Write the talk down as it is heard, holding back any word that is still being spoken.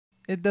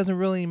it doesn't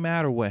really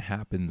matter what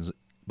happens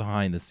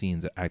behind the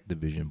scenes at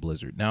Activision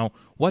Blizzard. Now,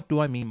 what do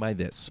I mean by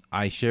this?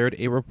 I shared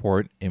a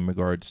report in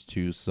regards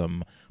to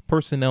some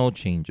personnel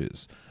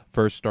changes.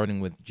 First, starting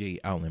with J.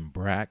 Allen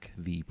Brack,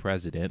 the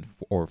president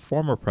or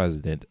former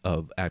president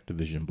of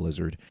Activision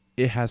Blizzard.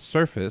 It has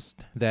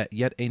surfaced that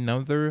yet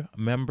another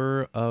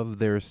member of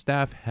their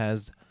staff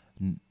has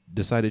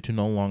decided to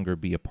no longer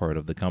be a part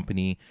of the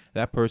company.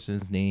 That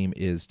person's name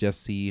is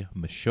Jesse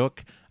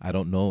Mashuk. I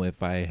don't know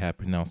if I have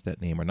pronounced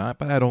that name or not,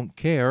 but I don't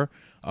care.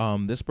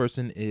 This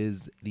person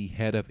is the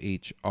head of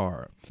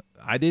HR.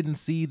 I didn't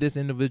see this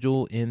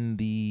individual in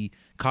the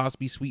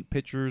Cosby Suite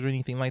pictures or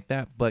anything like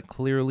that, but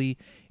clearly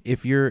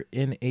if you're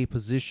in a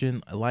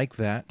position like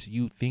that,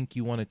 you think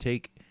you want to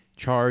take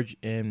charge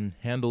and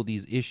handle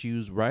these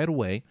issues right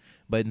away,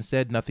 but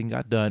instead nothing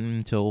got done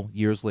until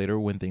years later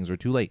when things are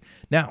too late.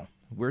 Now,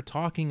 we're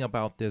talking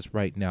about this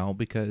right now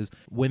because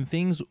when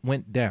things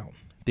went down,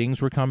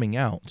 things were coming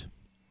out,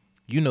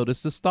 you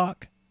notice the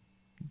stock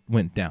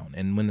went down.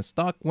 And when the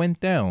stock went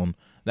down,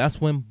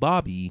 that's when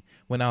Bobby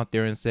went out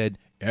there and said,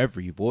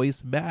 every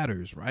voice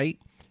matters, right?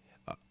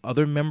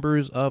 Other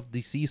members of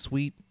the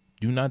C-suite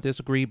do not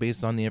disagree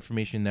based on the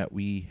information that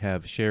we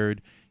have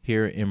shared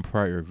here in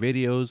prior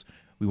videos.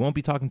 We won't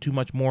be talking too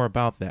much more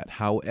about that.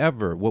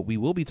 However, what we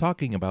will be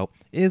talking about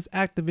is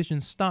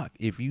Activision stock.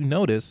 If you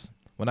notice,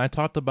 when I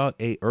talked about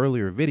a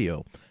earlier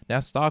video,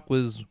 that stock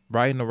was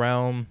riding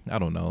around, I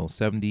don't know,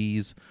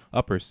 70s,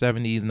 upper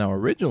 70s. Now,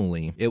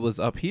 originally, it was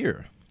up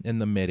here in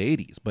the mid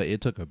 80s, but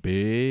it took a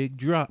big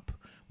drop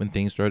when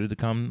things started to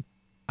come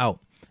out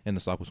and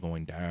the stock was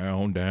going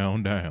down,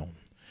 down, down.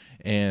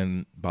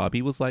 And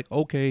Bobby was like,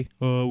 okay,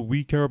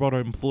 we care about our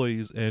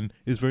employees and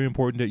it's very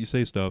important that you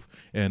say stuff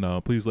and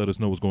please let us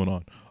know what's going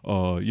on.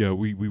 Yeah,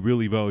 we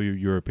really value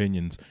your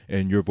opinions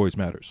and your voice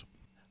matters.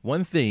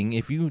 One thing,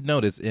 if you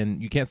notice,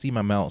 and you can't see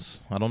my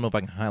mouse, I don't know if I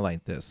can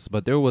highlight this,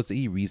 but there was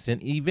a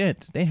recent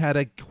event. They had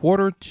a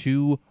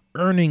Q2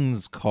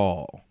 earnings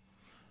call.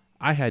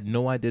 I had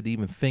no idea to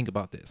even think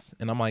about this.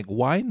 And I'm like,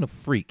 why in the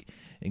freak?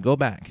 And go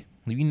back.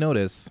 If you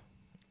notice,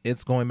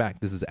 it's going back.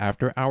 This is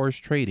after hours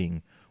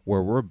trading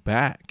where we're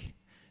back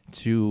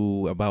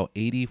to about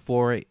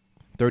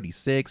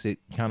 84.36. It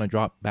kind of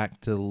dropped back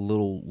to a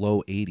little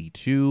low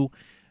 82.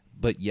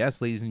 But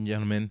yes, ladies and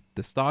gentlemen,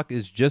 the stock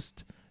is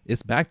just...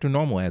 it's back to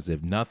normal as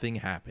if nothing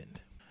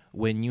happened.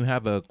 When you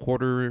have a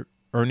quarter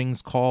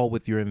earnings call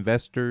with your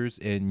investors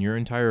and your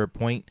entire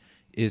point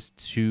is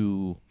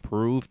to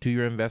prove to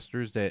your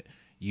investors that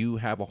you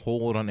have a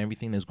hold on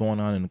everything that's going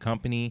on in the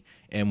company,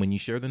 and when you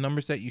share the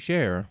numbers that you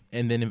share,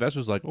 and then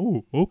investors are like,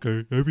 oh,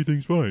 okay,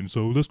 everything's fine,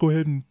 so let's go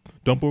ahead and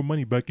dump our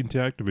money back into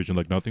Activision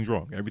like nothing's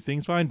wrong.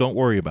 Everything's fine, don't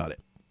worry about it.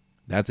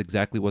 That's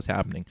exactly what's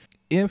happening.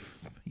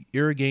 If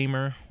you're a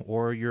gamer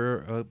or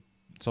you're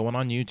someone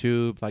on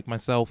YouTube like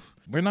myself,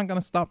 we're not going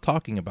to stop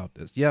talking about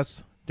this.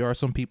 Yes, there are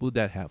some people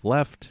that have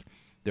left.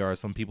 There are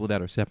some people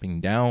that are stepping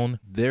down.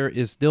 There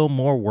is still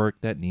more work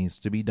that needs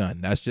to be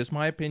done. That's just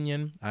my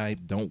opinion. I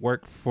don't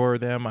work for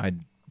them. I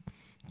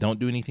don't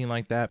do anything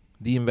like that.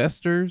 The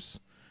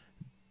investors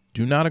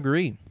do not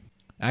agree.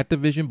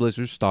 Activision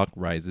Blizzard stock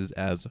rises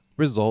as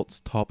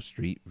results top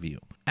street view.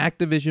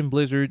 Activision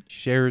Blizzard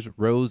shares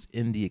rose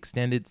in the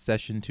extended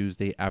session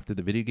Tuesday after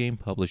the video game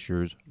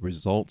publisher's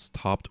results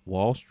topped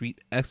Wall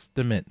Street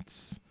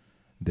estimates.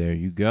 There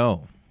you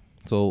go.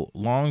 So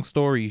long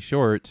story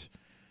short,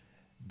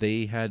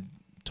 they had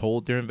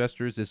told their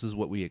investors this is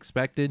what we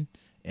expected,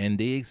 and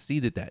they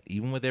exceeded that.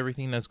 Even with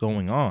everything that's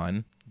going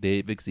on,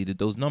 they've exceeded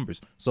those numbers.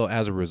 So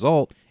as a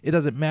result, it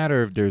doesn't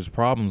matter if there's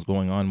problems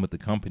going on with the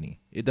company.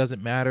 It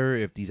doesn't matter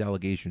if these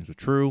allegations are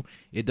true.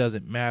 It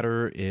doesn't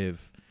matter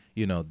if,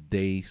 you know,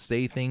 they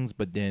say things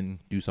but then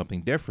do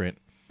something different.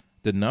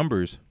 The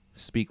numbers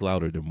speak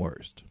louder than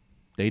words.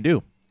 They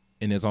do,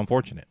 and it's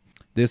unfortunate.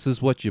 This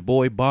is what your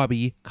boy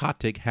Bobby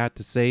Kotick had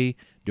to say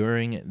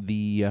during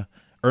the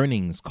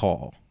earnings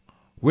call.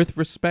 With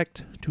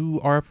respect to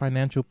our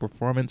financial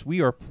performance,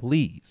 we are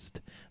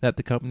pleased that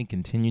the company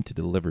continued to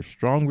deliver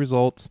strong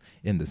results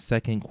in the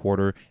second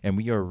quarter, and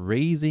we are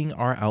raising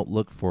our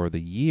outlook for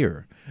the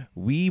year.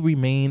 We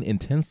remain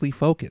intensely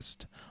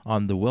focused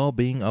on the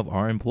well-being of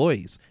our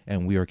employees,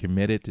 and we are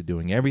committed to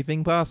doing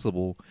everything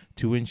possible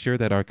to ensure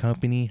that our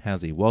company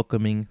has a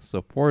welcoming,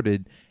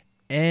 supported,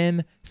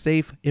 and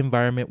safe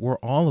environment where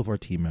all of our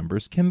team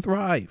members can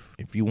thrive.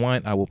 If you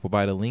want, I will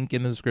provide a link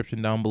in the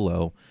description down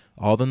below.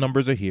 All the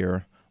numbers are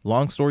here.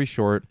 Long story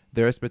short,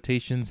 their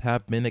expectations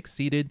have been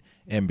exceeded,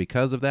 and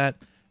because of that,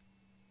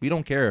 we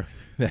don't care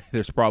that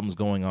there's problems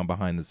going on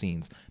behind the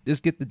scenes.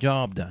 Just get the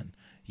job done.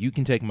 You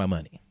can take my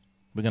money.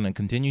 We're going to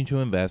continue to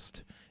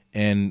invest,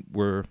 and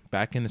we're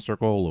back in the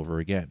circle all over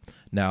again.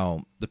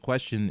 Now, the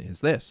question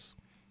is this.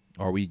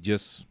 Are we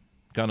just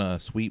gonna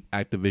sweep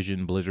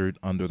Activision Blizzard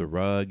under the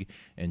rug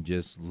and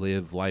just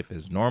live life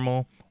as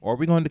normal? Or are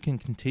we going to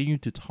continue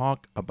to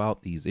talk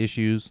about these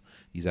issues,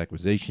 these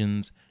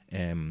acquisitions,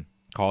 and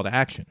call to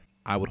action?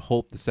 I would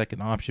hope the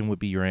second option would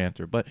be your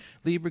answer. But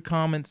leave your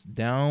comments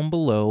down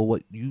below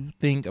what you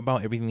think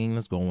about everything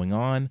that's going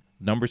on.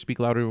 Numbers speak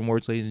louder than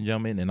words, ladies and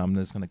gentlemen, and I'm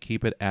just going to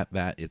keep it at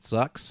that. It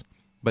sucks,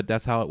 but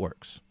that's how it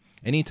works.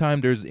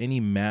 Anytime there's any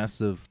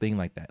massive thing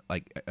like that,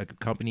 like a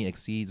company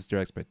exceeds their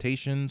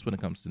expectations when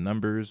it comes to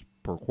numbers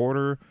per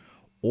quarter,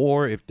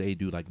 or if they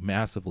do like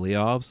massive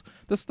layoffs,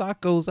 the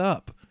stock goes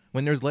up.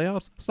 When there's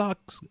layoffs,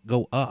 stocks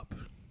go up.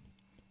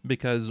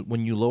 Because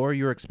when you lower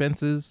your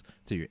expenses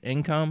to your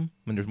income,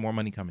 when there's more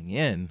money coming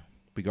in,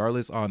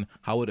 regardless on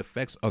how it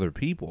affects other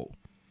people,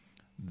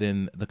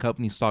 then the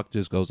company's stock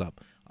just goes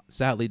up.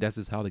 Sadly, that's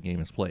just how the game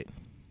is played.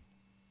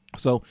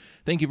 So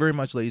thank you very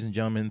much, ladies and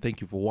gentlemen.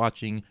 Thank you for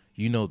watching.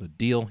 You know the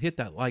deal. Hit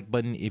that like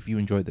button if you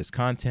enjoyed this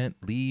content.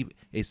 Leave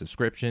a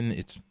subscription.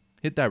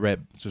 Hit that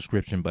red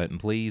subscription button,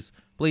 please.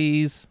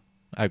 Please.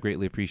 I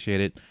greatly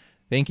appreciate it.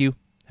 Thank you.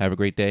 Have a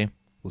great day.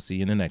 We'll see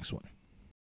you in the next one.